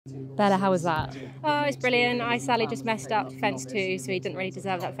Bella, how was that? Oh, it's brilliant. Sally just messed up fence two, so he didn't really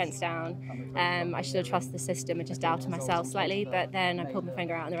deserve that fence down. I should have trusted the system and just doubted myself slightly, but then I pulled my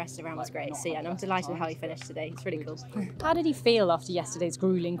finger out and the rest of the round was great. So yeah, and I'm delighted with how he finished today. It's really cool. How did he feel after yesterday's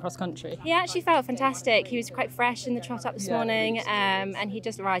gruelling cross country? He actually felt fantastic. He was quite fresh in the trot up this morning, and he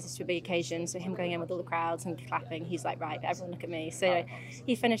just rises to a big occasion. So him going in with all the crowds and clapping, he's like, right, everyone look at me. So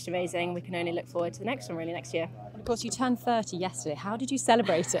he finished amazing. We can only look forward to the next one really next year. Of course, you turned 30 yesterday. How did you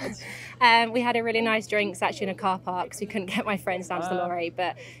celebrate it? We had a really nice drinks actually in a car park, so we couldn't get my friends down to the lorry.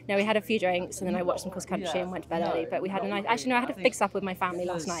 But no, we had a few drinks and then I watched some cross country and went to bed early. But we had a nice. Actually, no, I had a big supper with my family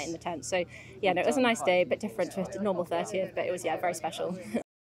last night in the tent. So yeah, no, it was a nice day, a bit different to a normal 30th, but it was very special.